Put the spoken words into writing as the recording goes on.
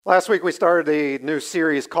Last week we started a new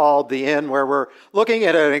series called The End, where we're looking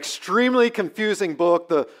at an extremely confusing book,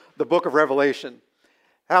 the book of Revelation.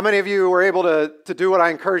 How many of you were able to do what I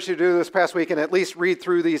encouraged you to do this past week and at least read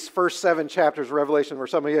through these first 7 chapters of Revelation? Were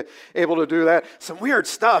some of you able to do that? Some weird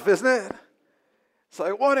stuff, isn't it? It's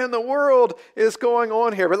like, what in the world is going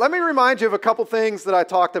on here? But let me remind you of a couple things that I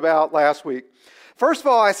talked about last week. First of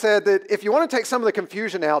all, I said that if you want to take some of the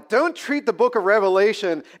confusion out, don't treat the book of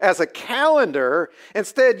Revelation as a calendar.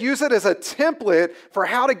 Instead, use it as a template for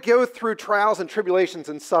how to go through trials and tribulations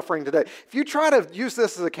and suffering today. If you try to use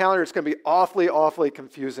this as a calendar, it's going to be awfully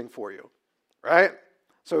confusing for you, right?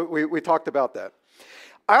 So we talked about that.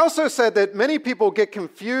 I also said that many people get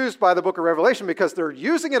confused by the book of Revelation because they're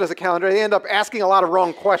using it as a calendar. They end up asking a lot of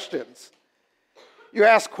wrong questions. You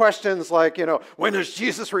ask questions like, when is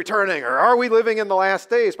Jesus returning? Or are we living in the last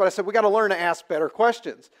days? But I said, we got to learn to ask better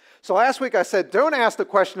questions. So last week I said, don't ask the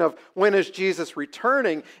question of when is Jesus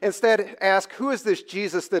returning? Instead, ask, who is this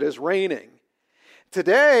Jesus that is reigning?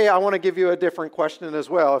 Today, I want to give you a different question as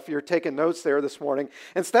well. If you're taking notes there this morning,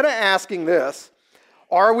 instead of asking this,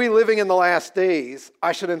 are we living in the last days?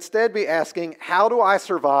 I should instead be asking, how do I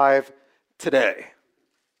survive today?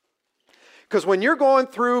 Because when you're going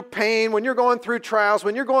through pain, when you're going through trials,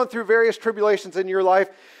 when you're going through various tribulations in your life,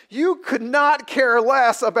 you could not care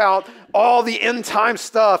less about all the end time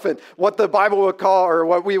stuff and what the Bible would call, or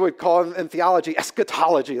what we would call in theology,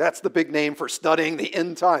 eschatology. That's the big name for studying the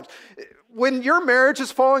end times. When your marriage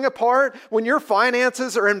is falling apart, when your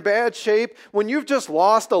finances are in bad shape, when you've just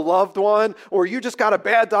lost a loved one, or you just got a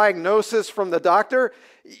bad diagnosis from the doctor,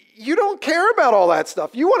 you don't care about all that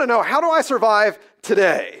stuff. You want to know, how do I survive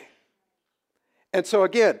today? And so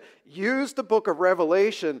again, use the book of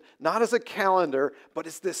Revelation not as a calendar, but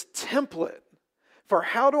as this template for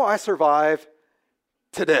how do I survive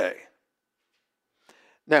today.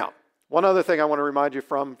 Now, one other thing I want to remind you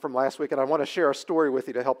from last week, and I want to share a story with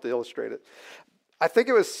you to help to illustrate it. I think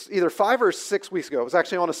it was either 5 or 6 weeks ago. It was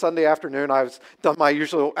actually on a Sunday afternoon. I was done my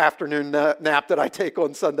usual afternoon nap that I take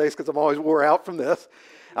on Sundays because I'm always wore out from this.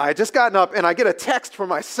 I had just gotten up and I get a text from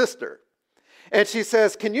my sister. And she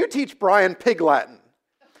says, can you teach Brian Pig Latin?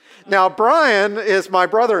 Now, Brian is my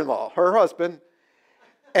brother-in-law, her husband,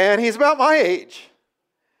 and he's about my age.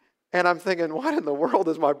 And I'm thinking, what in the world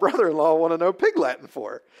does my brother-in-law want to know Pig Latin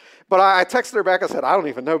for? But I texted her back, I said, I don't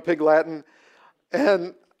even know Pig Latin.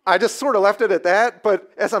 And I just sort of left it at that. But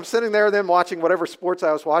as I'm sitting there then watching whatever sports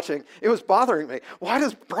I was watching, it was bothering me. Why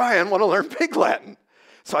does Brian want to learn Pig Latin?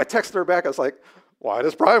 So I texted her back, I was like, why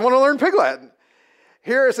does Brian want to learn Pig Latin?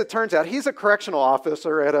 Here, as it turns out, he's a correctional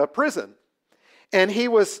officer at a prison. And he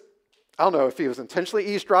was, I don't know if he was intentionally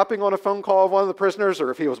eavesdropping on a phone call of one of the prisoners or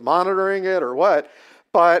if he was monitoring it or what,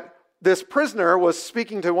 but this prisoner was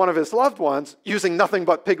speaking to one of his loved ones using nothing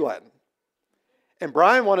but Pig Latin. And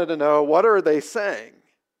Brian wanted to know, what are they saying?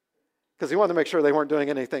 Because he wanted to make sure they weren't doing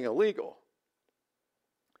anything illegal.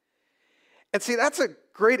 And see, that's a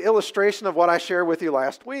great illustration of what I shared with you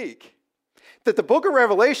last week. That the book of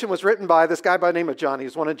Revelation was written by this guy by the name of John.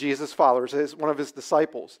 He's one of Jesus' followers, one of his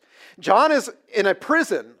disciples. John is in a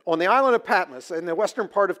prison on the island of Patmos in the western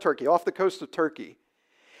part of Turkey, off the coast of Turkey.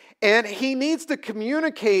 And he needs to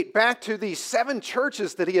communicate back to these 7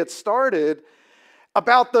 churches that he had started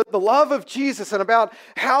about the love of Jesus and about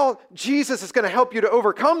how Jesus is going to help you to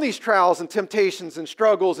overcome these trials and temptations and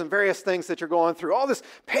struggles and various things that you're going through, all this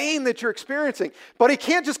pain that you're experiencing. But he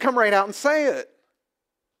can't just come right out and say it.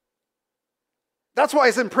 That's why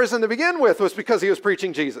he's in prison to begin with, was because he was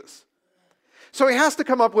preaching Jesus. So he has to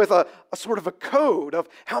come up with a sort of a code of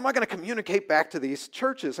how am I going to communicate back to these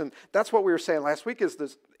churches? And that's what we were saying last week, is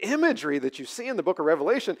this imagery that you see in the book of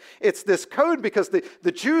Revelation. It's this code because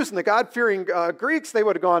the Jews and the God-fearing Greeks, they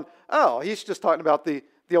would have gone, oh, he's just talking about the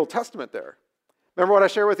Old Testament there. Remember what I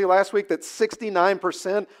shared with you last week, that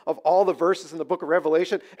 69% of all the verses in the book of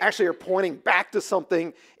Revelation actually are pointing back to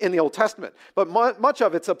something in the Old Testament. But much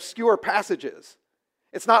of it's obscure passages.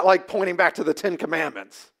 It's not like pointing back to the 10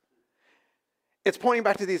 Commandments. It's pointing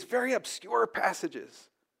back to these very obscure passages.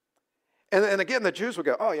 And again, the Jews would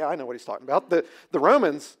go, oh yeah, I know what he's talking about. The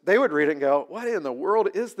Romans, they would read it and go, what in the world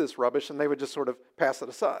is this rubbish? And they would just sort of pass it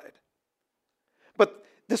aside. But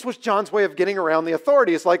this was John's way of getting around the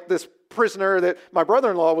authorities, like this prisoner that my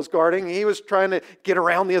brother-in-law was guarding. He was trying to get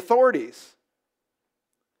around the authorities.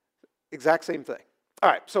 Exact same thing. All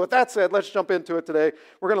right, so with that said, let's jump into it today.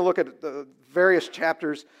 We're going to look at the various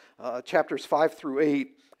chapters, chapters 5 through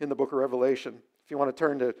 8 in the book of Revelation. If you want to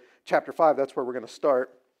turn to chapter 5, that's where we're going to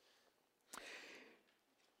start.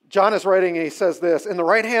 John is writing and he says this, in the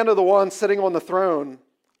right hand of the one sitting on the throne,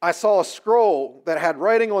 I saw a scroll that had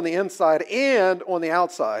writing on the inside and on the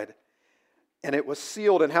outside. And it was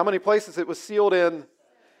sealed in how many places? It was sealed in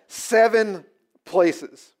 7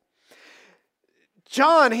 places.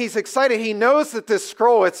 John, he's excited. He knows that this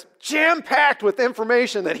scroll, it's jam-packed with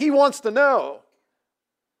information that he wants to know.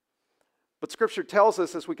 But Scripture tells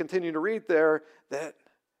us as we continue to read there that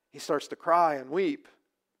he starts to cry and weep.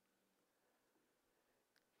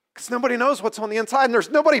 Because nobody knows what's on the inside, and there's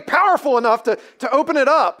nobody powerful enough to open it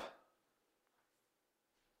up.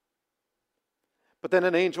 But then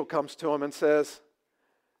an angel comes to him and says,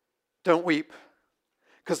 don't weep,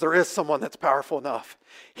 because there is someone that's powerful enough.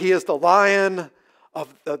 He is the Lion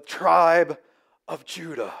of the tribe of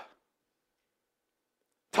Judah.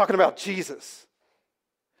 Talking about Jesus,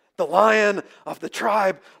 the Lion of the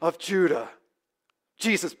tribe of Judah.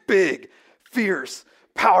 Jesus, big, fierce,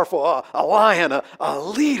 powerful, a lion, a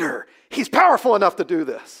leader. He's powerful enough to do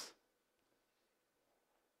this.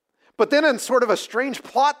 But then in sort of a strange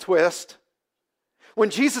plot twist, when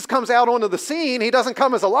Jesus comes out onto the scene, he doesn't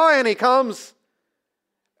come as a lion, he comes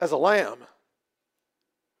as a lamb.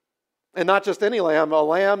 And not just any lamb, a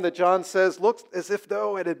lamb that John says looks as if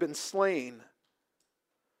though it had been slain.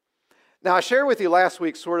 Now, I shared with you last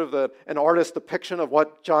week sort of an artist's depiction of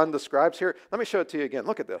what John describes here. Let me show it to you again.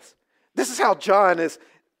 Look at this. This is how John is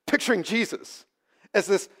picturing Jesus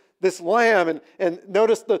as this lamb. And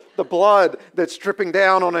notice the blood that's dripping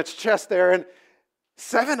down on its chest there. And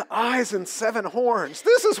 7 eyes and 7 horns.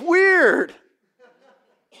 This is weird.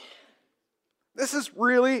 This is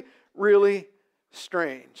really, really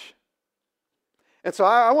strange. And so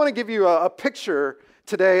I want to give you a picture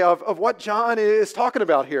today of what John is talking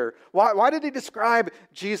about here. Why did he describe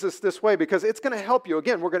Jesus this way? Because it's going to help you.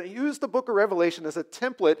 Again, we're going to use the book of Revelation as a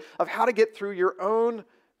template of how to get through your own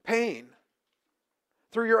pain,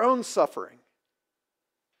 through your own suffering.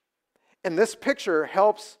 And this picture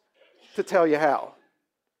helps to tell you how.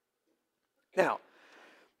 Now,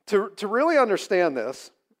 to really understand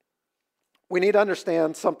this, we need to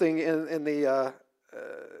understand something in the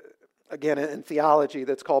again, in theology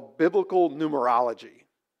that's called biblical numerology.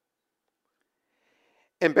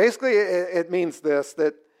 And basically it means this,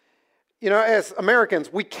 that, as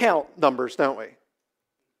Americans, we count numbers, don't we?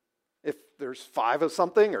 If there's 5 of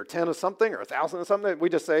something or 10 of something or 1,000 of something, we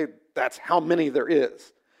just say that's how many there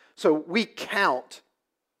is. So we count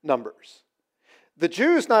numbers. The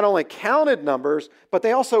Jews not only counted numbers, but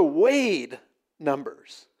they also weighed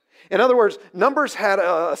numbers. In other words, numbers had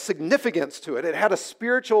a significance to it. It had a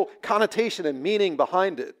spiritual connotation and meaning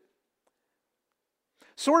behind it.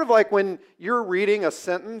 Sort of like when you're reading a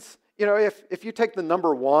sentence, if you take the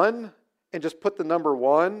number 1 and just put the number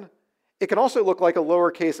 1, it can also look like a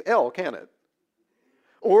lowercase l, can't it?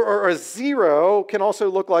 Or a 0 can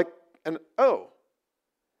also look like an O.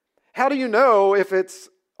 How do you know if it's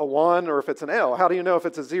a 1 or if it's an L? How do you know if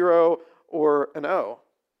it's a 0 or an O?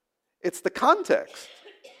 It's the context.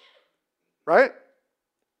 Right?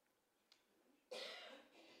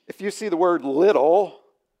 If you see the word little,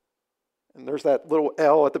 and there's that little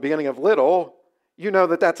L at the beginning of little, you know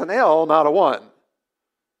that that's an L, not a 1.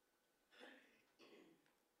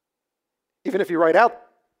 Even if you write out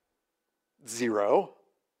 0,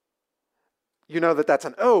 you know that that's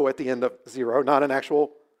an O at the end of 0, not an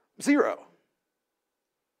actual 0.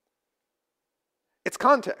 It's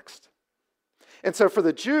context. And so for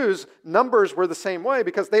the Jews, numbers were the same way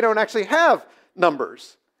because they don't actually have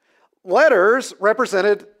numbers. Letters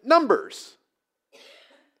represented numbers.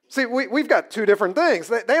 See, we've got 2 different things.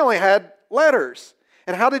 They only had letters.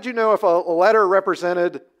 And how did you know if a letter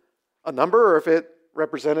represented a number or if it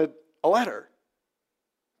represented a letter?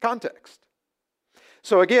 Context.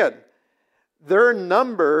 So again, their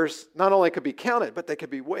numbers not only could be counted, but they could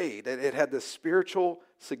be weighed. It had this spiritual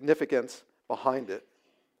significance behind it.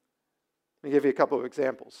 Let me give you a couple of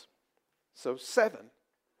examples. So 7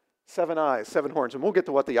 eyes, 7 horns. And we'll get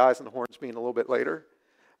to what the eyes and the horns mean a little bit later.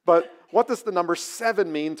 But what does the number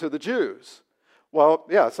 7 mean to the Jews? Well,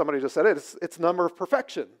 yeah, somebody just said it. It's number of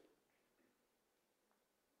perfection.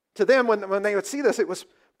 To them, when they would see this, it was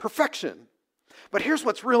perfection. But here's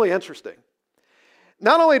what's really interesting.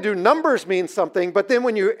 Not only do numbers mean something, but then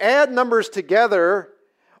when you add numbers together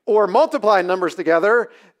or multiply numbers together,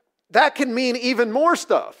 that can mean even more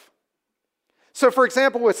stuff. So for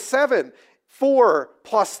example, with 7, 4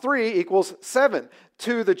 plus 3 equals 7.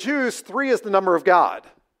 To the Jews, 3 is the number of God.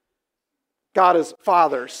 God is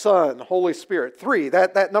Father, Son, Holy Spirit. 3,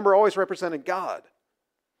 that number always represented God.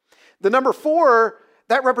 The number 4,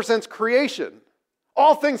 that represents creation.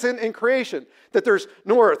 All things in creation. That there's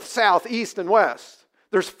north, south, east, and west.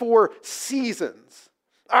 There's 4 seasons.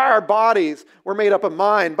 Our bodies were made up of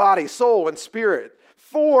mind, body, soul, and spirit.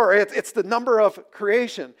 4, it's the number of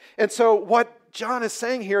creation. And so what John is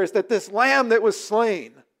saying here is that this lamb that was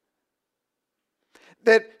slain,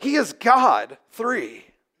 that he is God, 3.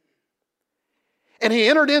 And he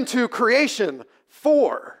entered into creation,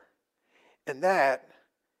 4. And that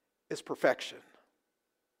is perfection.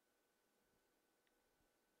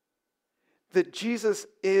 That Jesus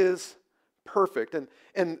is perfect.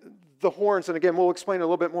 And the horns, and again, we'll explain a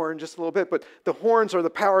little bit more in just a little bit, but the horns are the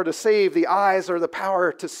power to save. The eyes are the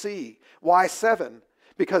power to see. Why 7?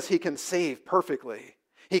 Because he can save perfectly.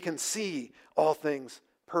 He can see all things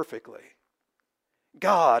perfectly.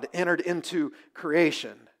 God entered into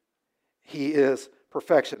creation. He is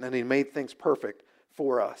perfection, and he made things perfect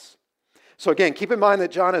for us. So again, keep in mind that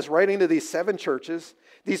John is writing to these 7 churches.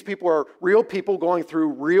 These people are real people going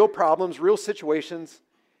through real problems, real situations.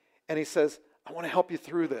 And he says, I want to help you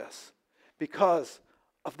through this because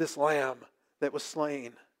of this lamb that was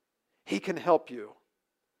slain. He can help you.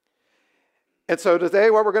 And so today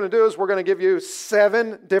what we're going to do is we're going to give you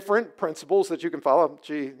 7 different principles that you can follow.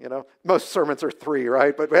 Gee, most sermons are 3,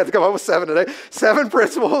 right? But we had to come up with 7 today. 7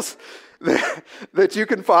 principles that you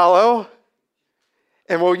can follow.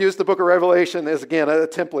 And we'll use the book of Revelation as, again, a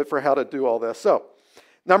template for how to do all this. So,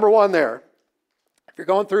 number 1 there, if you're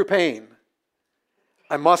going through pain,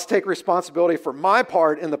 I must take responsibility for my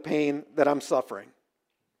part in the pain that I'm suffering.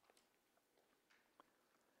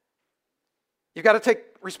 You've got to take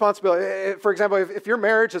responsibility. For example, if your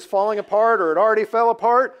marriage is falling apart or it already fell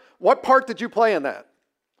apart, what part did you play in that?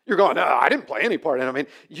 You're going, no, I didn't play any part in it. I mean,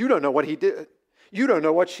 you don't know what he did. You don't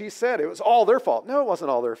know what she said. It was all their fault. No, it wasn't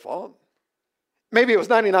all their fault. Maybe it was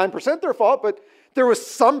 99% their fault, but there was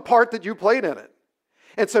some part that you played in it.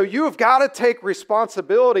 And so you have got to take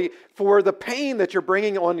responsibility for the pain that you're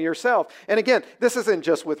bringing on yourself. And again, this isn't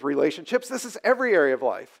just with relationships. This is every area of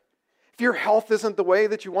life. If your health isn't the way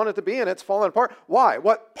that you want it to be and it's falling apart, why?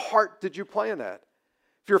 What part did you play in that?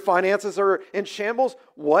 If your finances are in shambles,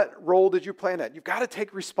 what role did you play in that? You've got to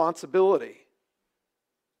take responsibility.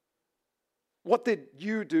 What did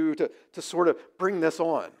you do to sort of bring this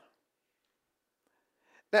on?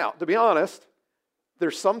 Now, to be honest,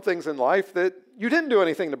 there's some things in life that you didn't do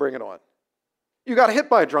anything to bring it on. You got hit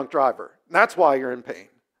by a drunk driver, and that's why you're in pain.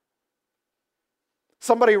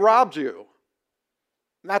 Somebody robbed you,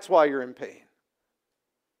 and that's why you're in pain.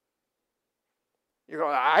 You're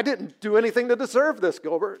going, I didn't do anything to deserve this,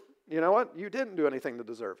 Gilbert. You know what? You didn't do anything to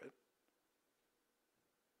deserve it.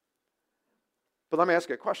 But let me ask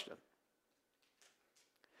you a question.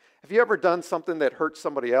 Have you ever done something that hurt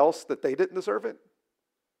somebody else that they didn't deserve it?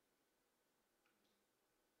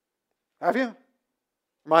 Have you?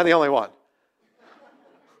 Am I the only one?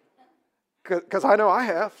 Because I know I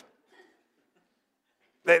have.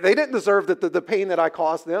 They didn't deserve the pain that I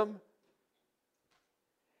caused them.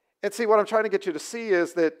 And see, what I'm trying to get you to see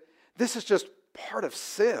is that this is just part of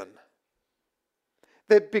sin.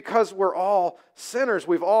 That because we're all sinners,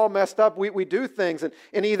 we've all messed up, we do things,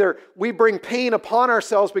 and either we bring pain upon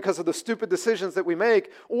ourselves because of the stupid decisions that we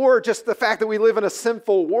make, or just the fact that we live in a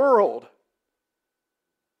sinful world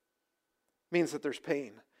means that there's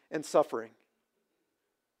pain and suffering.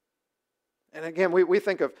 And again, we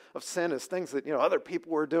think of sin as things that other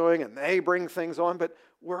people are doing and they bring things on, but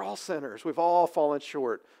we're all sinners. We've all fallen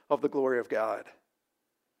short of the glory of God.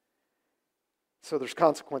 So there's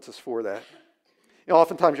consequences for that.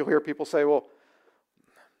 Oftentimes you'll hear people say, well,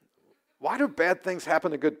 why do bad things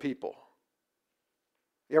happen to good people?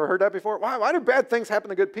 You ever heard that before? Why do bad things happen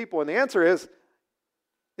to good people? And the answer is,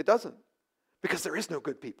 it doesn't. Because there is no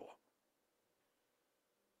good people.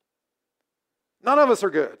 None of us are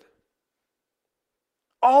good.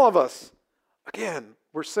 All of us, again,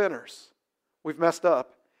 we're sinners. We've messed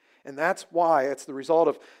up. And that's why it's the result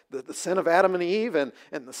of the sin of Adam and Eve and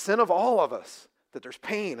the sin of all of us, that there's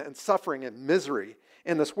pain and suffering and misery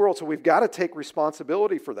in this world. So we've got to take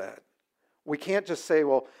responsibility for that. We can't just say,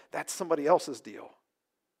 well, that's somebody else's deal,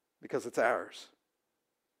 because it's ours.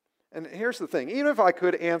 And here's the thing, even if I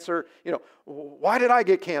could answer, why did I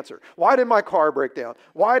get cancer? Why did my car break down?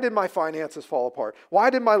 Why did my finances fall apart? Why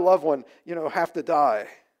did my loved one, have to die?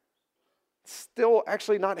 It's still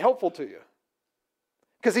actually not helpful to you.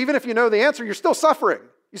 Because even if you know the answer, you're still suffering.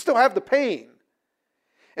 You still have the pain.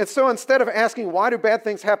 And so instead of asking, why do bad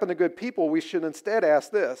things happen to good people, we should instead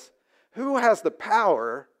ask this: who has the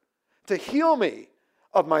power to heal me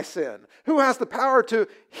of my sin? Who has the power to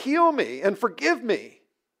heal me and forgive me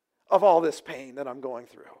of all this pain that I'm going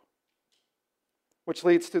through? Which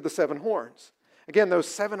leads to the 7 horns. Again, those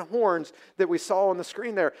 7 horns that we saw on the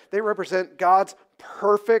screen there, they represent God's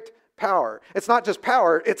perfect power. It's not just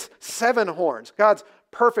power, it's 7 horns. God's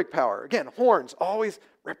perfect power. Again, horns always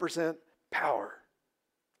represent power.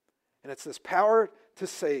 And it's this power to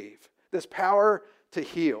save, this power to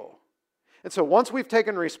heal. And so once we've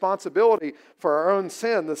taken responsibility for our own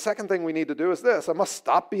sin, the second thing we need to do is this: I must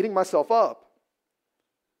stop beating myself up.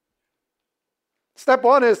 Step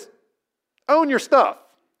one is own your stuff.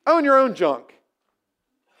 Own your own junk.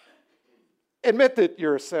 Admit that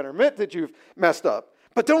you're a sinner. Admit that you've messed up.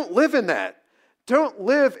 But don't live in that. Don't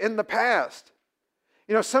live in the past.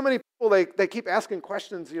 So many people, they keep asking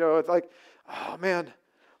questions, it's like, oh man,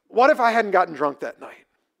 what if I hadn't gotten drunk that night?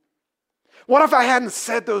 What if I hadn't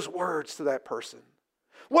said those words to that person?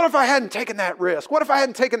 What if I hadn't taken that risk? What if I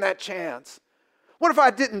hadn't taken that chance? What if I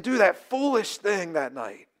didn't do that foolish thing that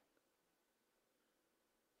night?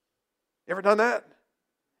 You ever done that?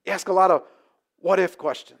 You ask a lot of what if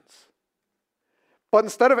questions. But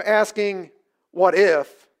instead of asking what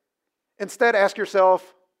if, instead ask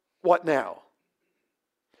yourself, what now?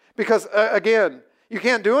 Because again, you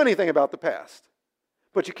can't do anything about the past,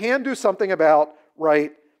 but you can do something about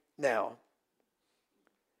right now.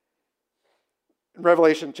 In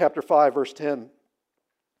Revelation chapter 5, verse 10,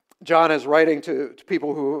 John is writing to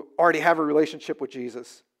people who already have a relationship with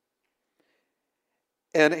Jesus.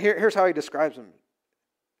 And here's how he describes them.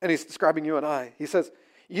 And he's describing you and I. He says,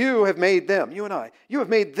 you have made them, you and I, you have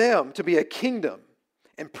made them to be a kingdom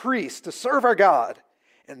and priests to serve our God,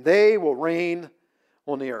 and they will reign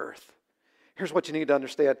on the earth. Here's what you need to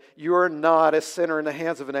understand. You are not a sinner in the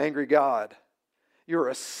hands of an angry God. You're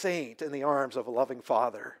a saint in the arms of a loving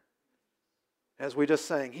Father. As we just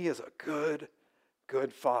sang, He is a good,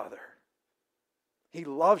 good Father. He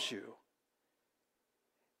loves you.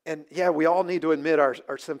 And yeah, we all need to admit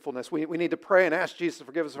our sinfulness. We need to pray and ask Jesus to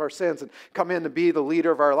forgive us of our sins and come in to be the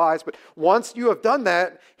leader of our lives. But once you have done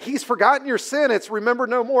that, He's forgotten your sin. It's remembered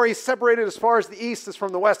no more. He's separated as far as the east is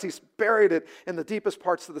from the west. He's buried it in the deepest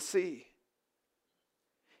parts of the sea.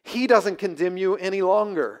 He doesn't condemn you any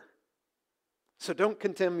longer. So don't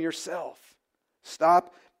condemn yourself.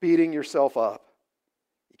 Stop beating yourself up.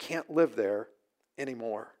 You can't live there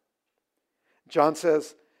anymore. John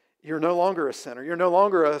says, you're no longer a sinner. You're no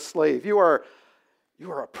longer a slave. You are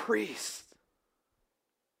a priest.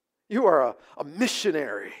 You are a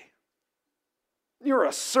missionary. You're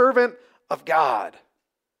a servant of God.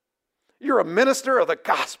 You're a minister of the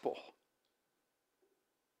gospel.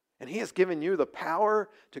 And He has given you the power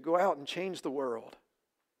to go out and change the world,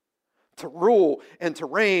 to rule and to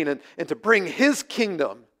reign and to bring His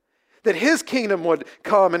kingdom, that His kingdom would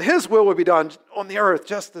come and His will would be done on the earth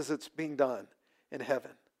just as it's being done in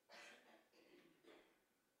heaven.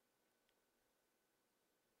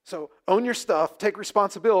 So own your stuff, take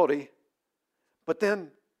responsibility, but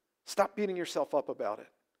then stop beating yourself up about it.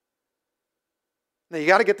 Now you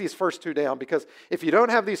got to get these first two down, because if you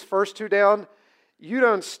don't have these first two down, you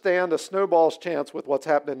don't stand a snowball's chance with what's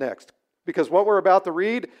happening next. Because what we're about to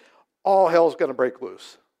read, all hell's going to break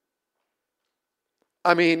loose.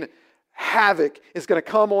 I mean, havoc is going to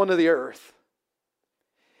come onto the earth.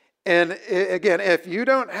 And again, if you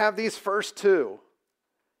don't have these first two,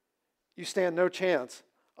 you stand no chance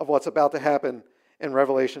of what's about to happen in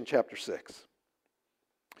Revelation chapter 6.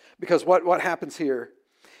 Because what happens here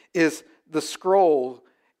is the scroll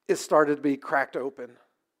is started to be cracked open.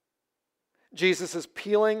 Jesus is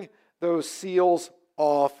peeling those seals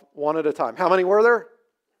off one at a time. How many were there?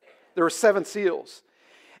 There were 7 seals.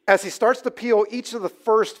 As He starts to peel each of the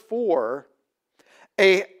first 4,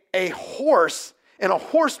 a horse and a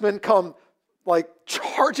horseman come like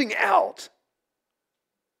charging out.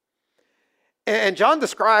 And John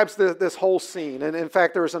describes this whole scene. And in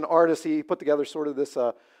fact, there was an artist, he put together sort of this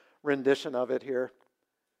rendition of it here,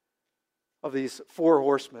 of these 4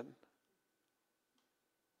 horsemen.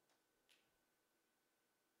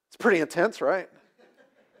 It's pretty intense, right?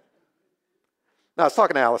 Now, I was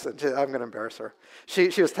talking to Allison. I'm going to embarrass her.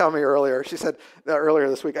 She was telling me earlier, she said earlier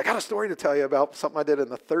this week, I got a story to tell you about something I did in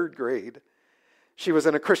the 3rd grade. She was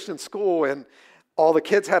in a Christian school, and all the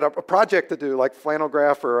kids had a project to do, like flannel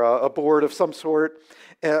graph or a board of some sort,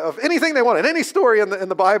 of anything they wanted, any story in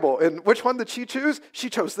the Bible. And which one did she choose? She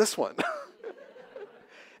chose this one.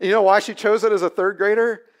 You know why she chose it as a 3rd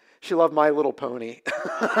grader? She loved My Little Pony.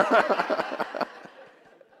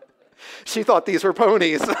 She thought these were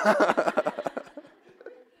ponies.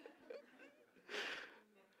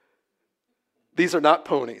 These are not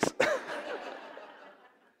ponies.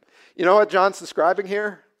 You know what John's describing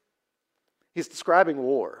here? He's describing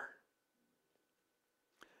war.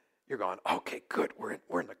 You're going, okay, good.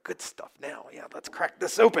 We're in the good stuff now. Yeah, let's crack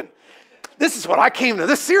this open. This is what I came to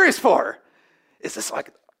this series for. Is this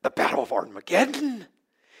like the Battle of Armageddon?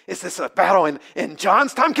 Is this a battle in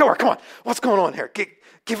John's time? Come on. What's going on here?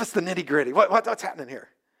 Give us the nitty gritty. What's happening here?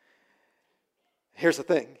 Here's the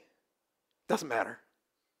thing. Doesn't matter.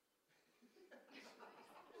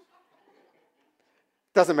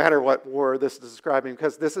 Doesn't matter what war this is describing,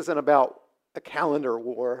 because this isn't about a calendar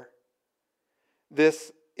war.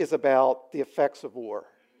 This is about the effects of war.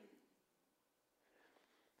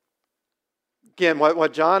 Again,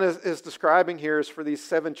 what John is describing here is for these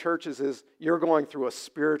 7 churches is you're going through a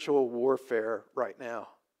spiritual warfare right now.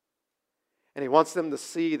 And he wants them to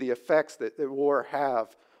see the effects that war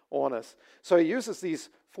have on us. So he uses these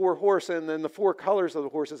 4 horses, and then the 4 colors of the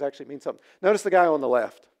horses actually mean something. Notice the guy on the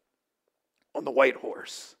left, on the white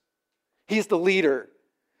horse. He's the leader.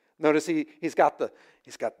 Notice he's got the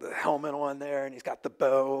helmet on there, and he's got the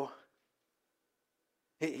bow.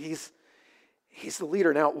 He's the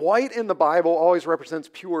leader. Now, white in the Bible always represents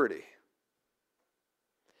purity.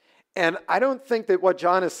 And I don't think that what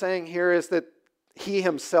John is saying here is that he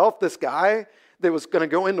himself, this guy that was going to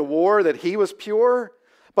go into war, that he was pure.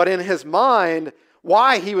 But in his mind,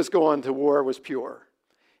 why he was going to war was pure.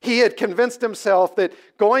 He had convinced himself that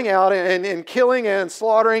going out and killing and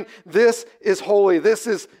slaughtering, this is holy, this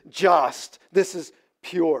is just, this is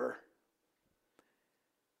pure.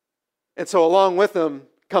 And so along with him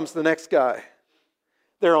comes the next guy.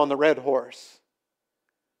 They're on the red horse.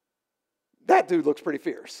 That dude looks pretty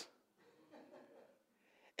fierce.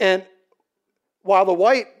 And while the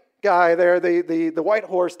white guy there, the white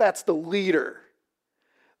horse, that's the leader.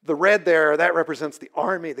 The red there, that represents the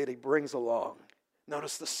army that he brings along.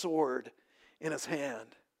 Notice the sword in his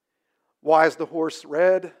hand. Why is the horse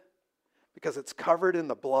red? Because it's covered in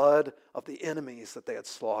the blood of the enemies that they had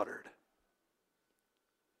slaughtered.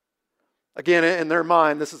 Again, in their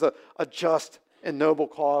mind, this is a just and noble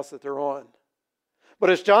cause that they're on. But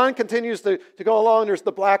as John continues to go along, there's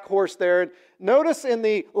the black horse there. And notice in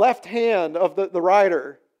the left hand of the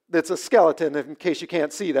rider, that's a skeleton, in case you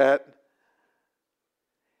can't see that.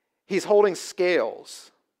 He's holding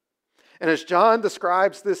scales. And as John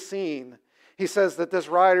describes this scene, he says that this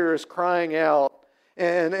rider is crying out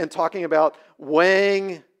and talking about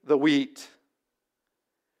weighing the wheat.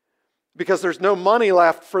 Because there's no money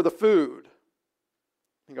left for the food.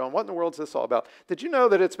 You're going, what in the world is this all about? Did you know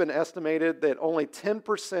that it's been estimated that only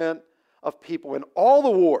 10% of people in all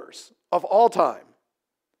the wars of all time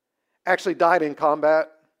actually died in combat?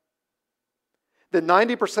 That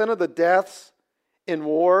 90% of the deaths in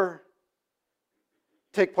war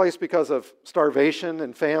take place because of starvation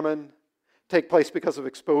and famine, take place because of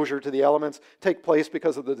exposure to the elements, take place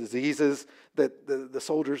because of the diseases that the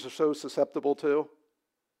soldiers are so susceptible to.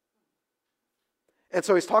 And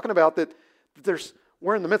so he's talking about that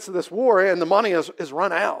we're in the midst of this war and the money is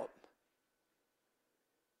run out.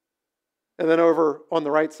 And then over on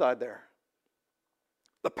the right side there,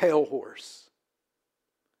 the pale horse.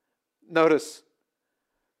 Notice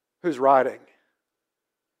who's riding.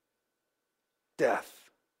 Death.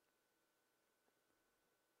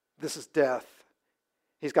 This is death.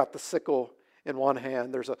 He's got the sickle in one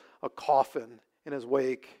hand. There's a coffin in his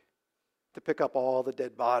wake to pick up all the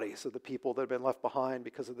dead bodies of the people that have been left behind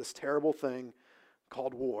because of this terrible thing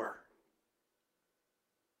called war.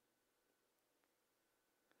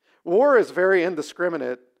 War is very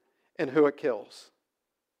indiscriminate in who it kills.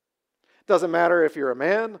 Doesn't matter if you're a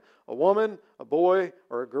man, a woman, a boy,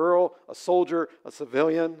 or a girl, a soldier, a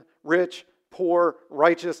civilian, rich, poor,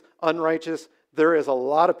 righteous, unrighteous. There is a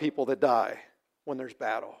lot of people that die when there's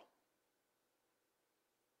battle.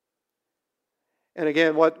 And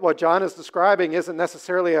again, what John is describing isn't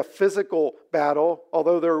necessarily a physical battle,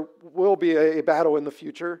 although there will be a battle in the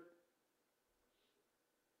future.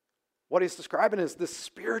 What he's describing is this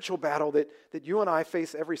spiritual battle that you and I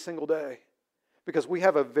face every single day. Because we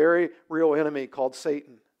have a very real enemy called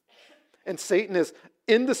Satan. And Satan is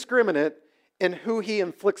indiscriminate in who he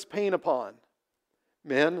inflicts pain upon.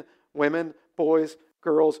 Men, women, boys,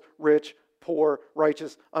 girls, rich, poor,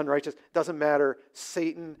 righteous, unrighteous. Doesn't matter.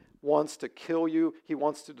 Satan wants to kill you. He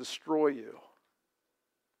wants to destroy you.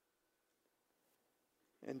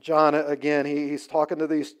 And John, again, he's talking to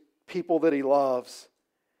these people that he loves.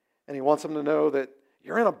 And he wants them to know that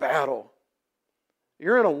you're in a battle.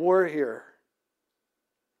 You're in a war here.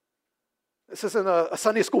 This isn't a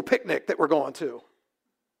Sunday school picnic that we're going to.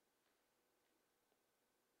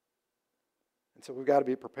 And so we've got to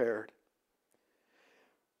be prepared.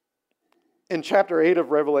 In chapter 8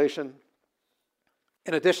 of Revelation,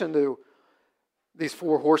 in addition to these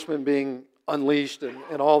 4 horsemen being unleashed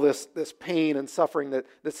and all this pain and suffering that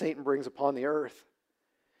Satan brings upon the earth,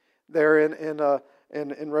 there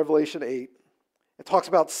in Revelation 8, it talks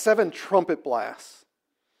about 7 trumpet blasts.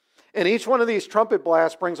 And each one of these trumpet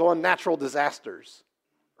blasts brings on natural disasters,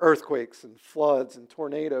 earthquakes and floods and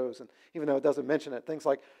tornadoes, and even though it doesn't mention it, things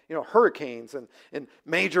like hurricanes and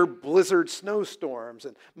major blizzard snowstorms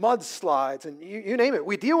and mudslides, and you name it.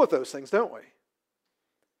 We deal with those things, don't we?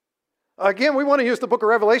 Again, we want to use the book of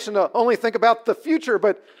Revelation to only think about the future,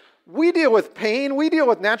 but we deal with pain, we deal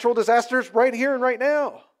with natural disasters right here and right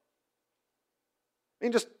now. I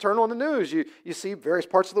mean, just turn on the news. You see various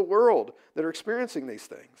parts of the world that are experiencing these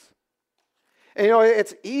things. And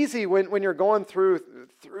it's easy when you're going through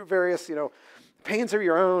various, pains of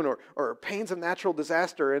your own or pains of natural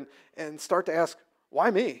disaster and start to ask, why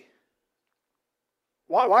me?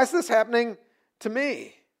 Why is this happening to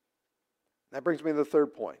me? That brings me to the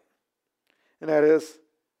third point. And that is,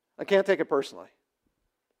 I can't take it personally.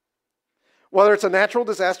 Whether it's a natural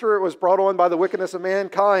disaster or it was brought on by the wickedness of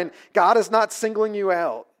mankind, God is not singling you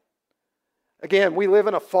out. Again, we live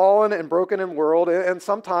in a fallen and broken world, and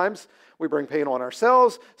sometimes we bring pain on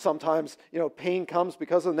ourselves. Sometimes, pain comes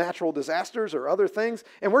because of natural disasters or other things,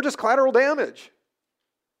 and we're just collateral damage.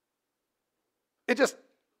 It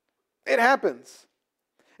happens.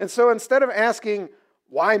 And so instead of asking,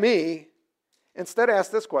 why me? Instead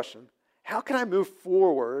ask this question, how can I move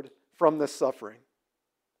forward from this suffering?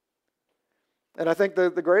 And I think the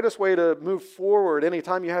greatest way to move forward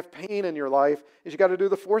anytime you have pain in your life is you got to do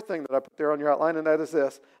the fourth thing that I put there on your outline, and that is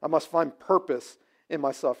this. I must find purpose in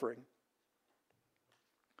my suffering.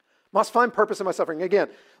 Must find purpose in my suffering. Again,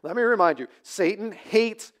 let me remind you, Satan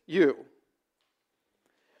hates you.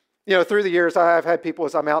 Through the years, I've had people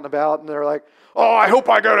as I'm out and about, and they're like, oh, I hope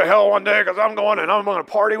I go to hell one day because I'm going to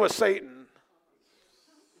party with Satan.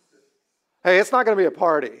 Hey, it's not going to be a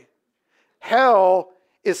party. Hell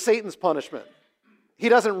is Satan's punishment. He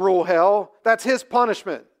doesn't rule hell. That's his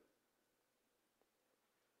punishment.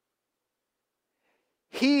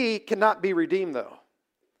 He cannot be redeemed, though.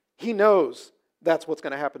 He knows that's what's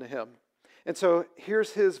going to happen to him. And so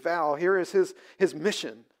here's his vow. Here is his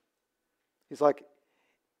mission. He's like,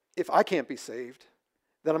 if I can't be saved,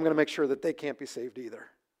 then I'm going to make sure that they can't be saved either.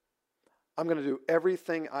 I'm going to do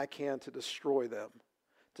everything I can to destroy them,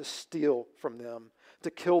 to steal from them, to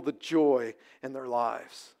kill the joy in their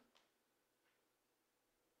lives.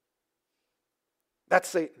 That's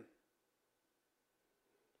Satan.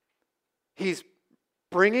 He's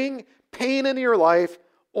bringing pain into your life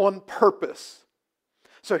on purpose.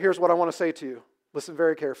 So here's what I want to say to you. Listen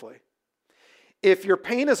very carefully. If your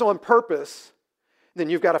pain is on purpose, then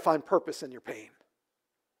you've got to find purpose in your pain.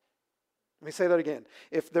 Let me say that again.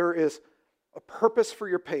 If there is a purpose for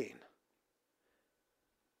your pain,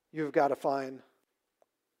 you've got to find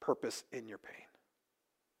purpose in your pain.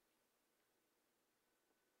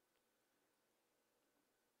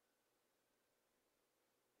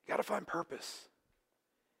 You got to find purpose.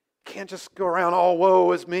 You can't just go around, oh,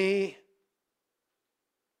 woe is me.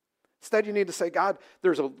 Instead, you need to say, God,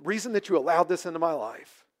 there's a reason that you allowed this into my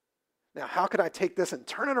life. Now, how can I take this and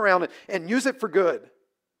turn it around and use it for good?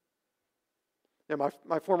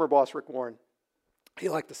 My former boss, Rick Warren, he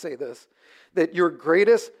liked to say this, that your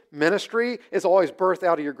greatest ministry is always birthed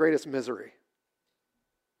out of your greatest misery.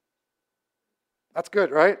 That's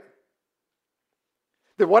good, right?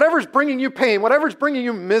 That whatever's bringing you pain, whatever's bringing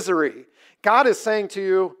you misery, God is saying to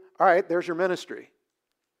you, all right, there's your ministry.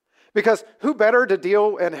 Because who better to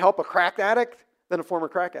deal and help a crack addict than a former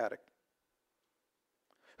crack addict?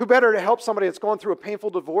 Who better to help somebody that's going through a painful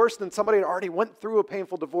divorce than somebody that already went through a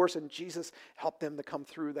painful divorce and Jesus helped them to come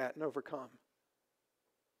through that and overcome?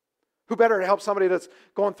 Who better to help somebody that's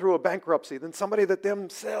going through a bankruptcy than somebody that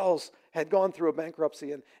themselves had gone through a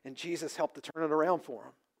bankruptcy and Jesus helped to turn it around for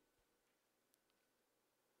them?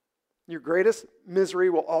 Your greatest misery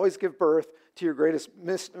will always give birth to your greatest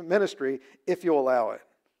ministry if you allow it.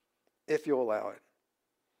 If you allow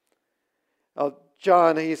it.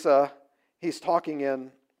 John, he's talking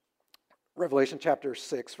in Revelation chapter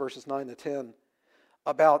 6, verses 9 to 10,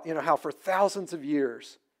 about how for thousands of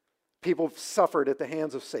years people have suffered at the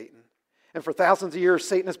hands of Satan. And for thousands of years,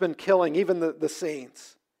 Satan has been killing even the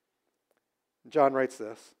saints. John writes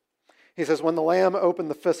this. He says, when the Lamb opened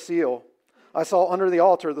the fifth seal, I saw under the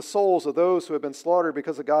altar the souls of those who had been slaughtered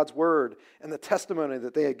because of God's word and the testimony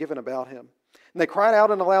that they had given about him. And they cried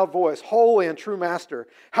out in a loud voice, Holy and true Master,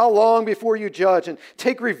 how long before you judge and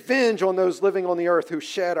take revenge on those living on the earth who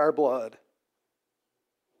shed our blood?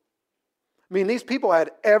 I mean, these people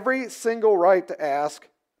had every single right to ask,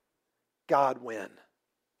 God, when?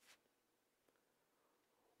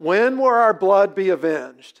 When will our blood be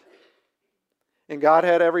avenged? And God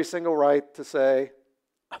had every single right to say,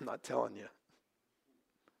 I'm not telling you.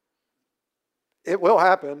 It will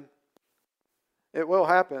happen. It will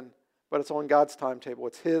happen, but it's on God's timetable.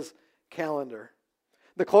 It's his calendar.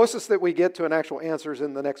 The closest that we get to an actual answer is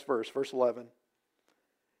in the next verse, verse 11.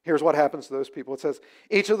 Here's what happens to those people. It says,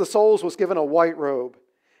 each of the souls was given a white robe,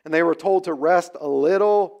 and they were told to rest a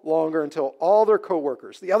little longer until all their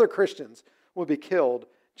co-workers, the other Christians, would be killed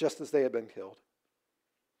just as they had been killed.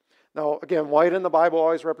 Now, again, white in the Bible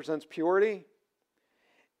always represents purity,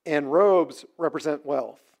 and robes represent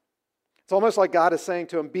wealth. It's almost like God is saying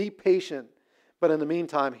to him, be patient, but in the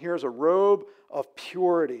meantime, here's a robe of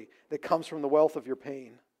purity that comes from the wealth of your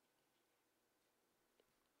pain.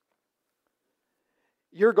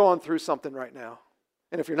 You're going through something right now.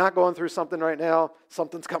 And if you're not going through something right now,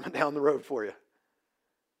 something's coming down the road for you.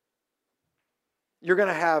 You're going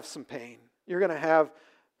to have some pain. You're going to have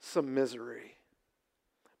some misery.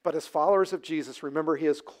 But as followers of Jesus, remember, he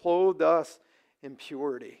has clothed us in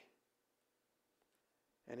purity.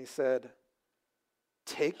 And he said,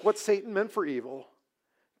 take what Satan meant for evil,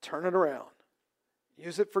 turn it around,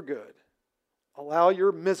 use it for good. Allow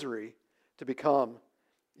your misery to become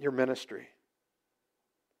your ministry.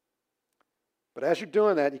 But as you're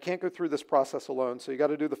doing that, you can't go through this process alone, so you got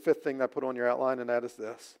to do the fifth thing that I put on your outline, and that is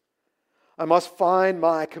this. I must find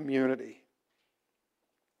my community.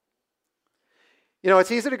 You know, it's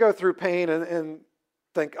easy to go through pain and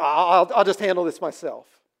think, I'll just handle this myself.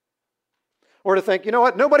 Or to think, you know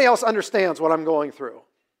what, nobody else understands what I'm going through.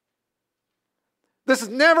 This has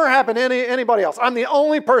never happened to anybody else. I'm the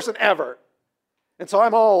only person ever. And so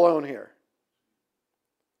I'm all alone here.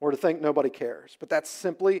 Or to think nobody cares. But that's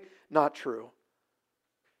simply not true.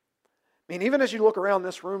 I mean, even as you look around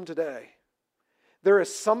this room today, there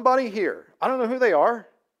is somebody here, I don't know who they are,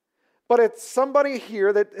 but it's somebody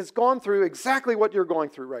here that has gone through exactly what you're going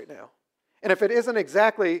through right now. And if it isn't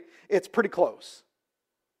exactly, it's pretty close.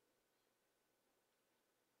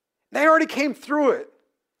 They already came through it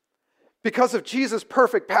because of Jesus'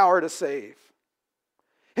 perfect power to save,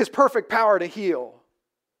 his perfect power to heal.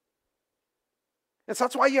 And so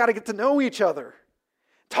that's why you got to get to know each other,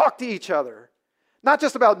 talk to each other. Not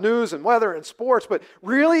just about news and weather and sports, but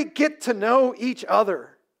really get to know each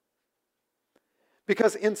other.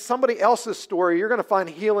 Because in somebody else's story, you're going to find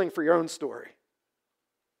healing for your own story.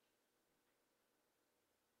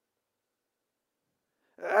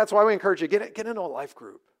 That's why we encourage you, get into a life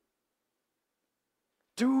group.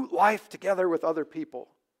 Do life together with other people.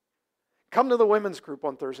 Come to the women's group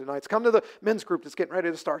on Thursday nights. Come to the men's group that's getting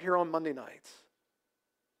ready to start here on Monday nights.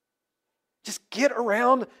 Just get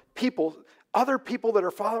around people, other people that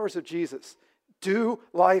are followers of Jesus. Do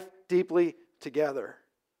life deeply together.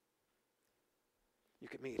 You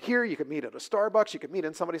could meet here, you could meet at a Starbucks, you could meet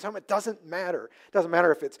in somebody's home. It doesn't matter. It doesn't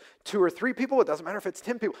matter if it's 2 or 3 people. It doesn't matter if it's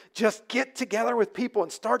 10 people. Just get together with people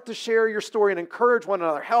and start to share your story and encourage one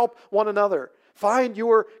another. Help one another. Find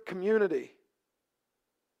your community.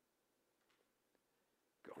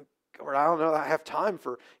 Or I don't know, I have time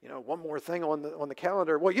for, one more thing on the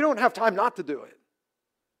calendar. Well, you don't have time not to do it.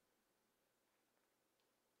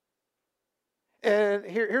 And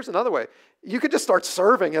here's another way. You could just start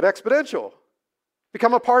serving at Exponential.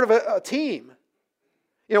 Become a part of a team.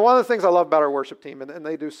 One of the things I love about our worship team, and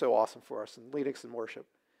they do so awesome for us in leading us in worship,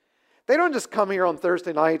 they don't just come here on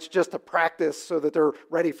Thursday nights just to practice so that they're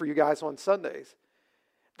ready for you guys on Sundays.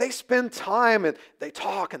 They spend time and they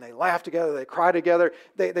talk and they laugh together, they cry together.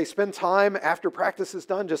 They spend time after practice is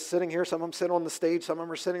done just sitting here. Some of them sit on the stage, some of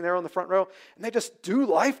them are sitting there on the front row, and they just do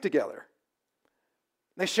life together.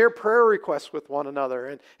 They share prayer requests with one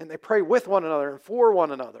another, and they pray with one another and for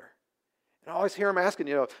one another. And I always hear them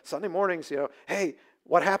asking, Sunday mornings, hey,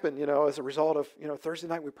 what happened, as a result of, Thursday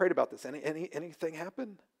night we prayed about this. Anything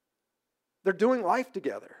happened? They're doing life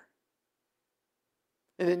together.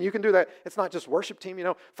 And then you can do that. It's not just worship team,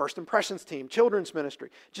 First Impressions team, children's ministry.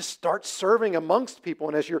 Just start serving amongst people.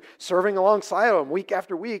 And as you're serving alongside them week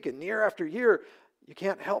after week and year after year, you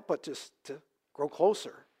can't help but just to grow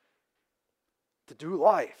closer, to do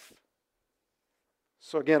life.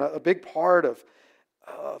 So again, a big part of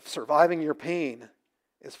surviving your pain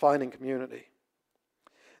is finding community.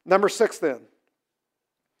 Number 6 then,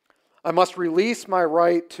 I must release my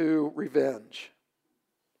right to revenge.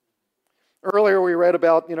 Earlier we read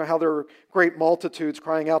about, how there were great multitudes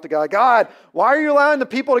crying out to God, God, why are you allowing the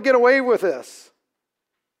people to get away with this?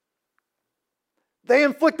 They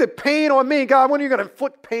inflicted pain on me. God, when are you going to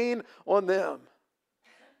inflict pain on them?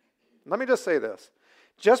 Let me just say this.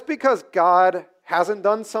 Just because God hasn't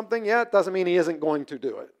done something yet doesn't mean he isn't going to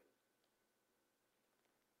do it.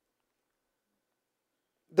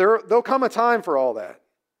 There'll come a time for all that.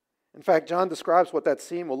 In fact, John describes what that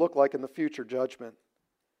scene will look like in the future judgment.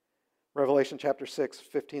 Revelation chapter 6,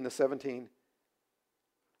 15 to 17.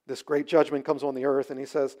 This great judgment comes on the earth, and he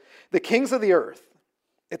says, the kings of the earth,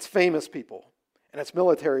 its famous people, and its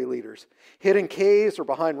military leaders, hid in caves or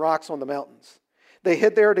behind rocks on the mountains. They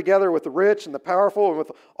hid there together with the rich and the powerful and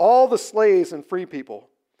with all the slaves and free people.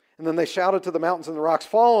 And then they shouted to the mountains and the rocks,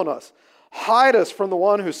 fall on us, Hide us from the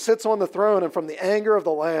one who sits on the throne and from the anger of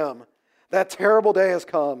the Lamb. That terrible day has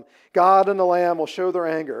come. God and the Lamb will show their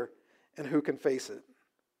anger, and who can face it?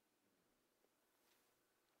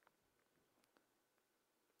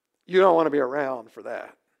 You don't want to be around for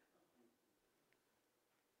that.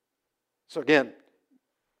 So again,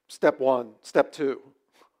 step one. Step two.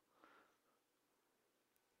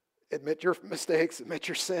 Admit your mistakes, admit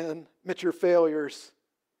your sin, admit your failures.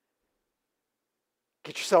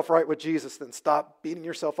 Get yourself right with Jesus, then stop beating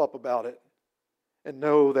yourself up about it. And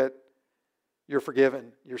know that you're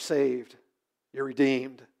forgiven, you're saved, you're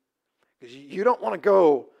redeemed. Because you don't want to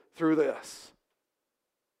go through this.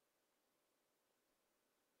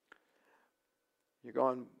 You're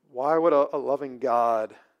going, why would a loving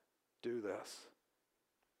God do this?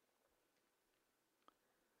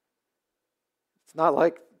 It's not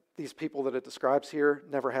like these people that it describes here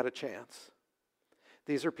never had a chance.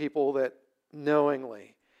 These are people that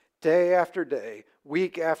knowingly, day after day,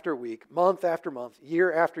 week after week, month after month,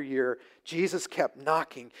 year after year, Jesus kept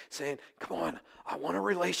knocking, saying, come on, I want a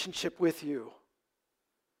relationship with you.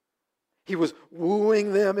 He was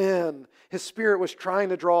wooing them in. His Spirit was trying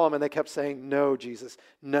to draw them, and they kept saying, no, Jesus,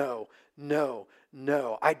 no, no,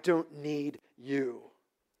 no, I don't need you.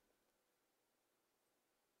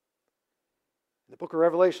 The book of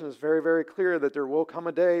Revelation is very, very clear that there will come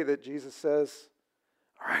a day that Jesus says,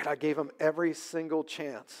 all right, I gave them every single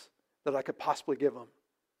chance that I could possibly give them.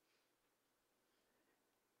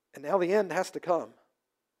 And now the end has to come.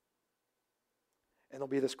 And there'll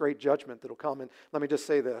be this great judgment that'll come. And let me just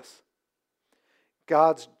say this.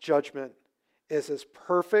 God's judgment is as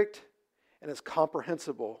perfect and as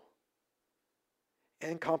comprehensible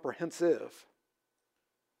and comprehensive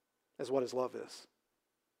as what His love is.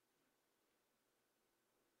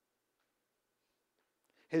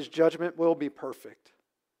 His judgment will be perfect.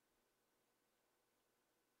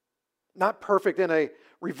 Not perfect in a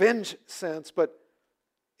revenge sense, but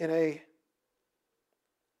in a,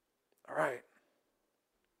 all right,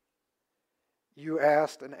 you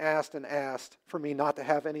asked and asked and asked for me not to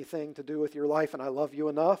have anything to do with your life, and I love you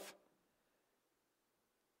enough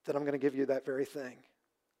that I'm going to give you that very thing.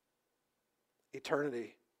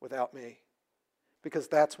 Eternity without me. Because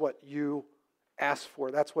that's what you asked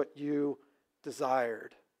for. That's what you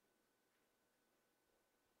desired.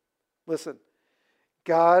 Listen,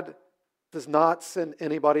 God does not send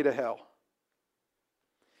anybody to hell.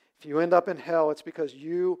 If you end up in hell, it's because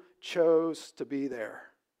you chose to be there.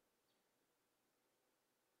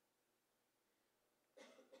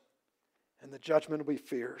 And the judgment will be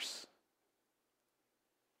fierce.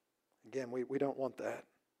 Again, we don't want that.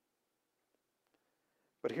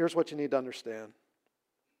 But here's what you need to understand.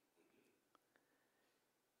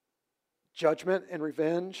 Judgment and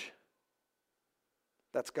revenge,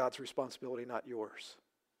 that's God's responsibility, not yours.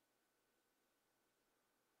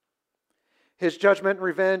 His judgment and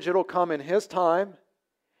revenge, it'll come in His time,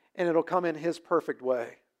 and it'll come in His perfect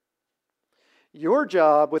way. Your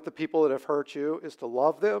job with the people that have hurt you is to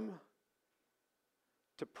love them,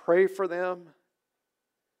 to pray for them,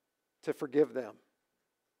 to forgive them.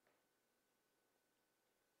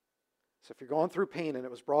 So if you're going through pain and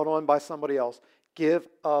it was brought on by somebody else, give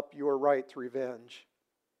up your right to revenge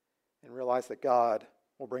and realize that God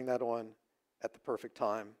will bring that on at the perfect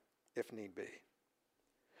time if need be.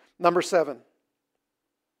 Number 7.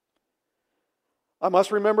 I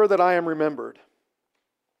must remember that I am remembered.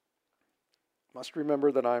 Must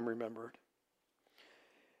remember that I am remembered.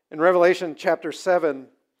 In Revelation chapter 7,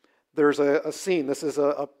 there's a scene. This is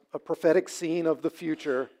a prophetic scene of the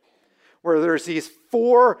future where there's these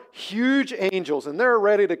 4 huge angels, and they're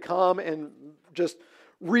ready to come and just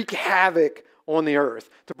wreak havoc on the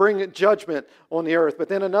earth, to bring judgment on the earth. But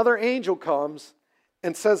then another angel comes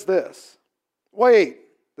and says this, wait,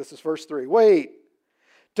 this is verse 3, wait,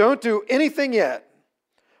 don't do anything yet.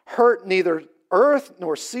 Hurt neither earth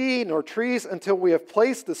nor sea nor trees until we have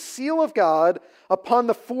placed the seal of God upon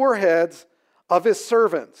the foreheads of His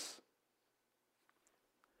servants.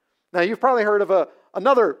 Now you've probably heard of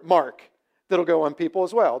another mark that'll go on people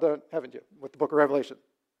as well, haven't you, with the book of Revelation?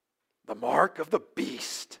 The mark of the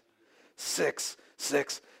beast.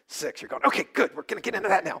 666. You're going, okay, good, we're going to get into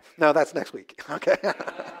that now. No, that's next week, okay?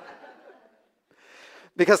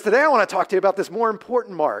 Because today I want to talk to you about this more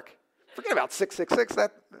important mark. Forget about 666,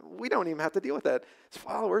 that we don't even have to deal with that as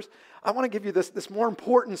followers. I want to give you this more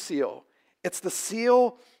important seal. It's the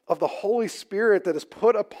seal of the Holy Spirit that is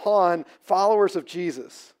put upon followers of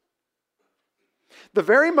Jesus. The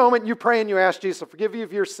very moment you pray and you ask Jesus to forgive you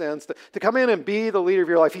of your sins, to come in and be the leader of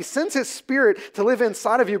your life, He sends His Spirit to live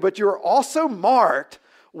inside of you, but you are also marked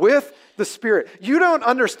with the Spirit. You don't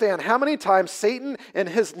understand how many times Satan and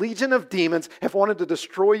his legion of demons have wanted to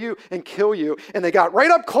destroy you and kill you, and they got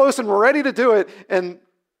right up close and were ready to do it, and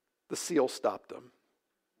the seal stopped them.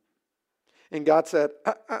 And God said,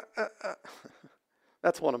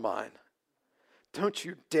 that's one of mine. Don't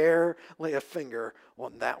you dare lay a finger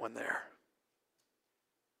on that one there.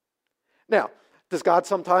 Now, does God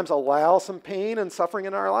sometimes allow some pain and suffering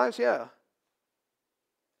in our lives? Yeah.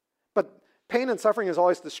 But pain and suffering is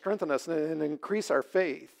always to strengthen us and increase our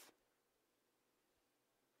faith.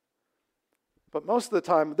 But most of the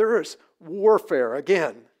time, there is warfare,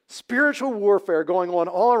 again, spiritual warfare going on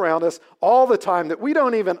all around us all the time that we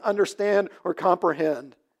don't even understand or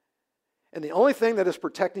comprehend. And the only thing that is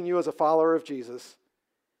protecting you as a follower of Jesus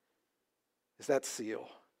is that seal.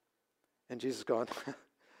 And Jesus is going,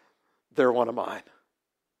 they're one of mine.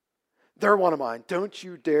 They're one of mine. Don't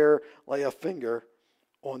you dare lay a finger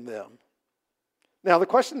on them. Now the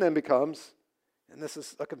question then becomes, and this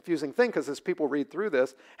is a confusing thing because as people read through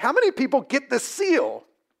this, how many people get the seal?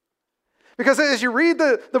 Because as you read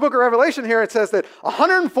the book of Revelation here, it says that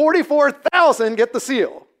 144,000 get the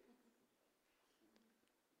seal.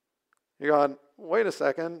 You're going, wait a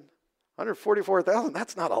second, 144,000,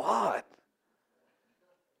 that's not a lot.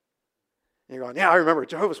 And you're going, yeah, I remember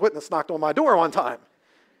Jehovah's Witness knocked on my door one time.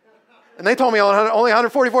 And they told me only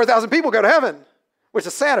 144,000 people go to heaven, which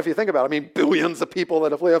is sad if you think about it. I mean, billions of people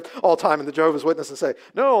that have lived all time in the Jehovah's Witnesses say,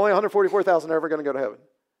 no, only 144,000 are ever going to go to heaven.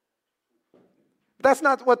 But that's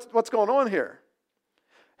not what's going on here.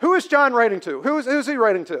 Who is John writing to? Who's he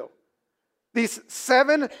writing to? These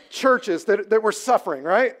 7 churches that were suffering,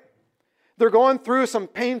 right? They're going through some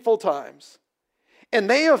painful times. And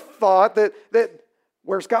they have thought that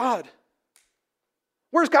where's God?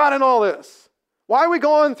 Where's God in all this? Why are we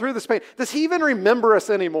going through this pain? Does he even remember us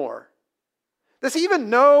anymore? Does he even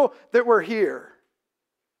know that we're here?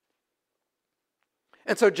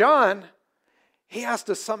 And so John, he has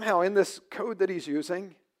to somehow, in this code that he's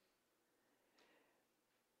using,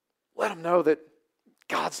 let them know that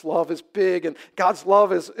God's love is big and God's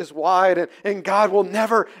love is wide and God will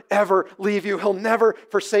never, ever leave you. He'll never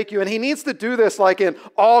forsake you. And he needs to do this like in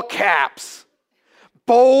all caps,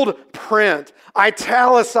 bold print,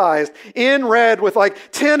 italicized, in red with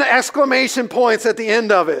like 10 exclamation points at the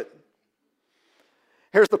end of it.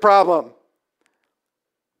 Here's the problem.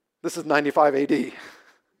 This is 95 AD.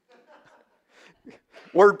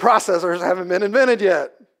 Word processors haven't been invented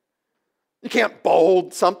yet. You can't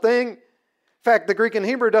bold something. In fact, the Greek and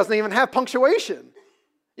Hebrew doesn't even have punctuation.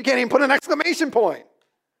 You can't even put an exclamation point.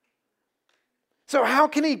 So how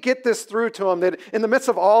can he get this through to them that in the midst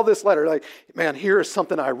of all this letter, like, man, here is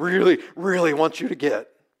something I really, really want you to get.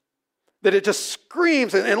 That it just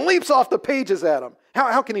screams and leaps off the pages at him.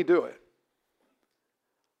 How can he do it?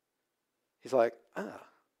 He's like,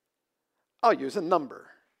 I'll use a number.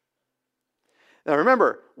 Now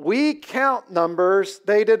remember, we count numbers.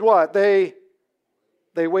 They did what? They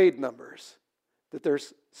weighed numbers. That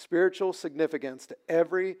there's spiritual significance to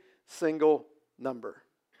every single number.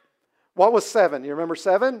 What was 7? You remember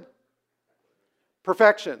 7?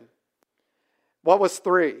 Perfection. What was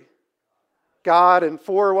 3? God, and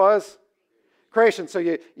 4 was creation. So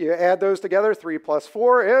you add those together. 3 plus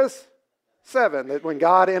 4 is 7. That when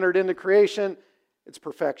God entered into creation, it's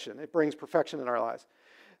perfection. It brings perfection in our lives.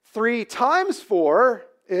 3 times 4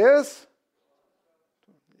 is,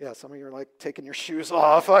 yeah, some of you are like taking your shoes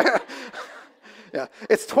off. Yeah,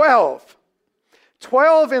 it's 12.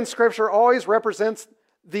 12 in Scripture always represents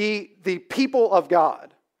the people of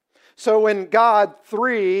God. So when God,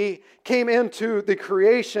 3, came into the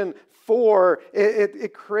creation, 4,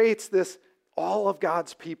 it creates this, all of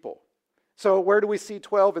God's people. So where do we see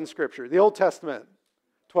 12 in Scripture? The Old Testament,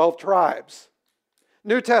 12 tribes.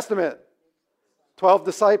 New Testament, 12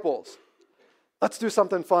 disciples. Let's do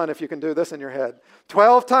something fun if you can do this in your head.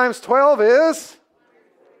 12 times 12 is?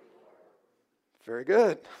 Very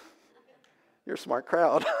good. You're a smart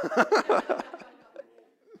crowd.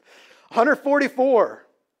 144.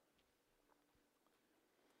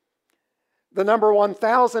 The number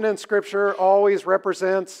 1,000 in Scripture always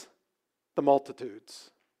represents the multitudes.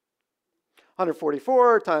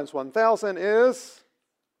 144 times 1,000 is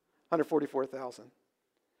 144,000.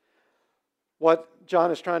 What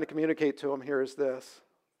John is trying to communicate to him here is this,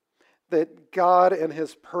 that God in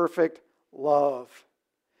his perfect love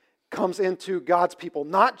comes into God's people,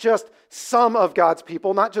 not just some of God's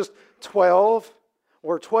people, not just 12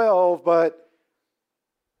 or 12, but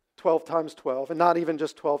 12 times 12, and not even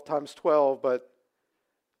just 12 times 12, but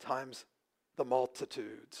times the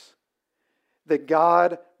multitudes. That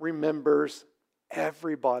God remembers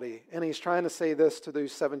everybody. And he's trying to say this to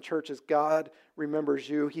those 7 churches. God remembers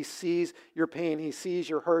you. He sees your pain. He sees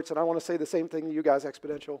your hurts. And I want to say the same thing to you guys,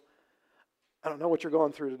 Exponential. I don't know what you're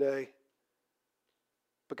going through today,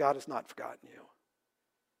 but God has not forgotten you.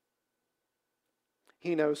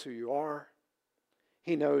 He knows who you are.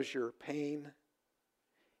 He knows your pain.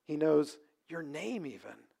 He knows your name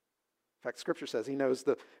even. In fact, Scripture says he knows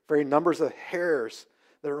the very numbers of hairs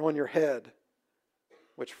that are on your head,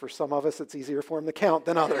 which for some of us it's easier for him to count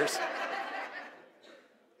than others.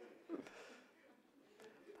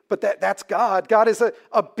 But that's God. God is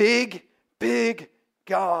a big, big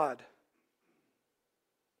God.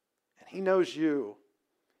 And he knows you,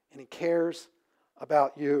 and he cares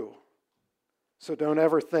about you. So don't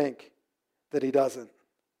ever think that he doesn't.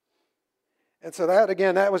 And so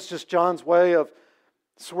that was just John's way of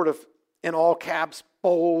sort of in all caps,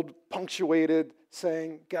 bold, punctuated,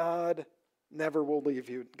 saying, God never will leave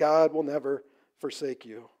you. God will never forsake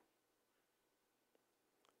you.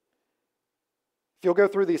 If you'll go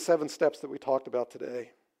through these 7 steps that we talked about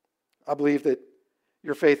today, I believe that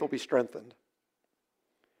your faith will be strengthened.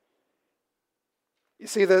 You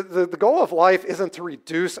see, the goal of life isn't to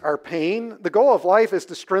reduce our pain. The goal of life is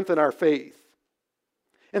to strengthen our faith.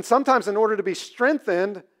 And sometimes in order to be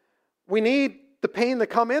strengthened, we need the pain to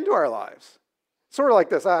come into our lives. Sort of like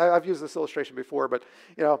this. I've used this illustration before, but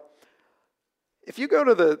if you go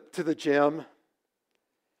to the gym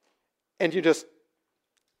and you just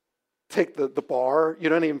take the bar, you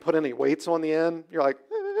don't even put any weights on the end. You're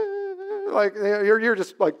you're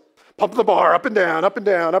just like pumping the bar up and down, up and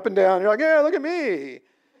down, up and down. You're like, yeah, look at me.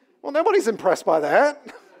 Well, nobody's impressed by that.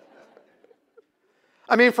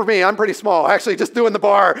 I mean, for me, I'm pretty small. Actually, just doing the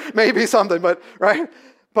bar may be something, but right?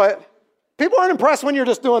 But people aren't impressed when you're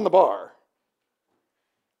just doing the bar.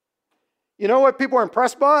 You know what people are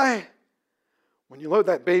impressed by? When you load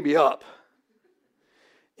that baby up,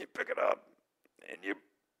 you pick it up and you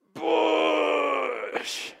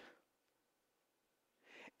push.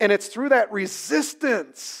 And it's through that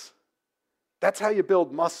resistance, that's how you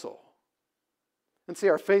build muscle. And see,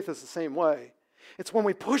 our faith is the same way. It's when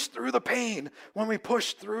we push through the pain, when we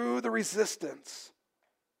push through the resistance,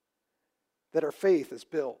 that our faith is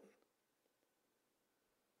built.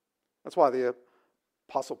 That's why the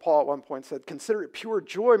Apostle Paul at one point said, consider it pure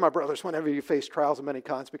joy, my brothers, whenever you face trials of many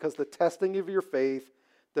kinds, because the testing of your faith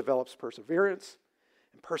develops perseverance,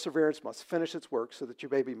 and perseverance must finish its work so that you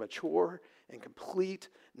may be mature and complete,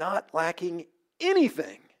 not lacking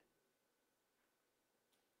anything.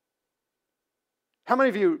 How many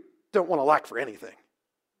of you don't want to lack for anything?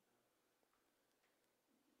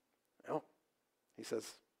 No. He says,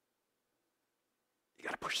 you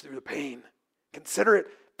got to push through the pain. Consider it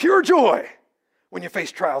pure joy when you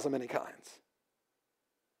face trials of many kinds.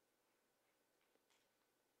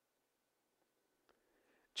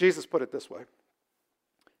 Jesus put it this way.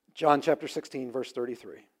 John chapter 16, verse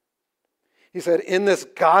 33. He said, in this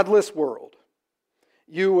godless world,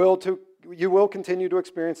 you will continue to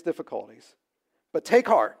experience difficulties. But take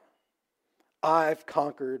heart, I've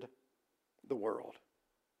conquered the world.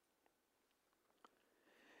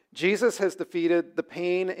 Jesus has defeated the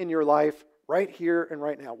pain in your life right here and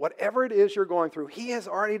right now. Whatever it is you're going through, he has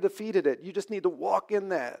already defeated it. You just need to walk in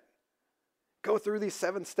that. Go through these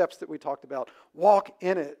 7 steps that we talked about. Walk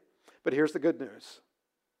in it. But here's the good news.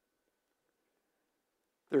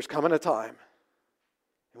 There's coming a time,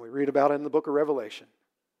 and we read about it in the book of Revelation,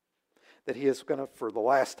 that he is going to, for the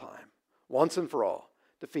last time, once and for all,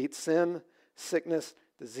 defeat sin, sickness,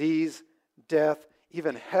 disease, death,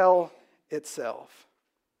 even hell itself.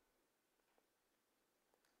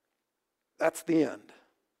 That's the end.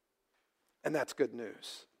 And that's good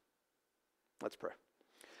news. Let's pray.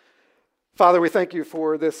 Father, we thank you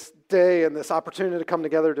for this day and this opportunity to come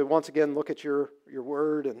together to once again look at your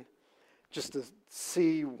word and just to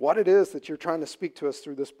see what it is that you're trying to speak to us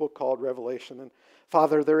through this book called Revelation. And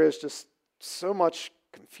Father, there is just so much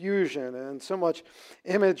confusion and so much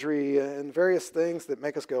imagery and various things that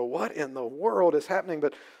make us go, what in the world is happening?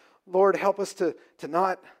 But Lord, help us to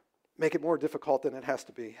not make it more difficult than it has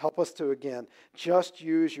to be. Help us to, again, just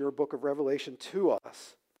use your book of Revelation to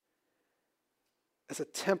us as a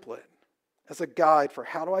template, as a guide for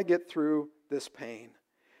how do I get through this pain.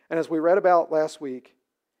 And as we read about last week,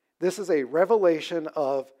 this is a revelation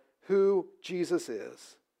of who Jesus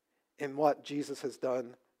is and what Jesus has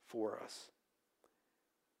done for us.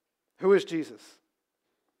 Who is Jesus?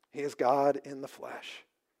 He is God in the flesh,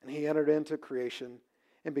 and he entered into creation,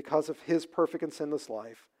 and because of his perfect and sinless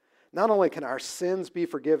life, not only can our sins be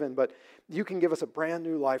forgiven, but you can give us a brand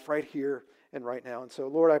new life right here and right now. And so,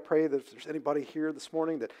 Lord, I pray that if there's anybody here this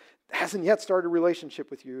morning that hasn't yet started a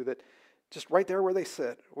relationship with you, that just right there where they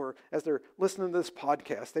sit, or as they're listening to this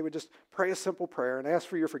podcast, they would just pray a simple prayer and ask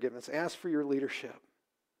for your forgiveness, ask for your leadership.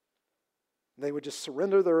 They would just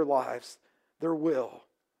surrender their lives, their will,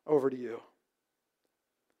 over to you.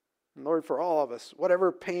 And Lord, for all of us,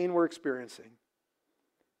 whatever pain we're experiencing,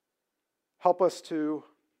 help us to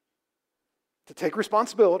take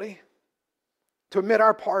responsibility, to admit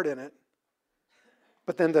our part in it,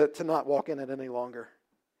 but then to not walk in it any longer.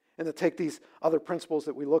 And to take these other principles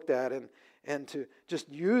that we looked at and to just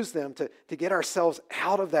use them to get ourselves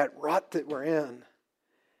out of that rut that we're in,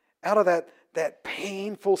 out of that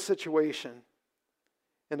painful situation,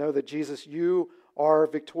 and know that, Jesus, you are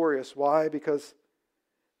victorious. Why? Because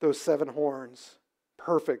those 7 horns,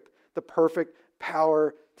 perfect, the perfect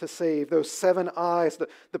power to save. Those 7 eyes,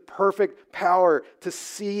 the perfect power to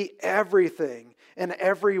see everything and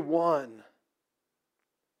everyone.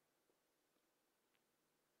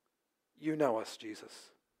 You know us,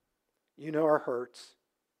 Jesus. You know our hurts.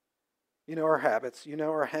 You know our habits. You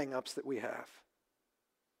know our hang-ups that we have.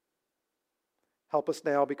 Help us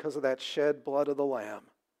now, because of that shed blood of the Lamb,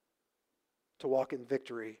 to walk in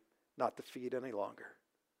victory, not defeat any longer.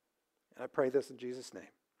 And I pray this in Jesus' name.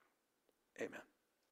 Amen.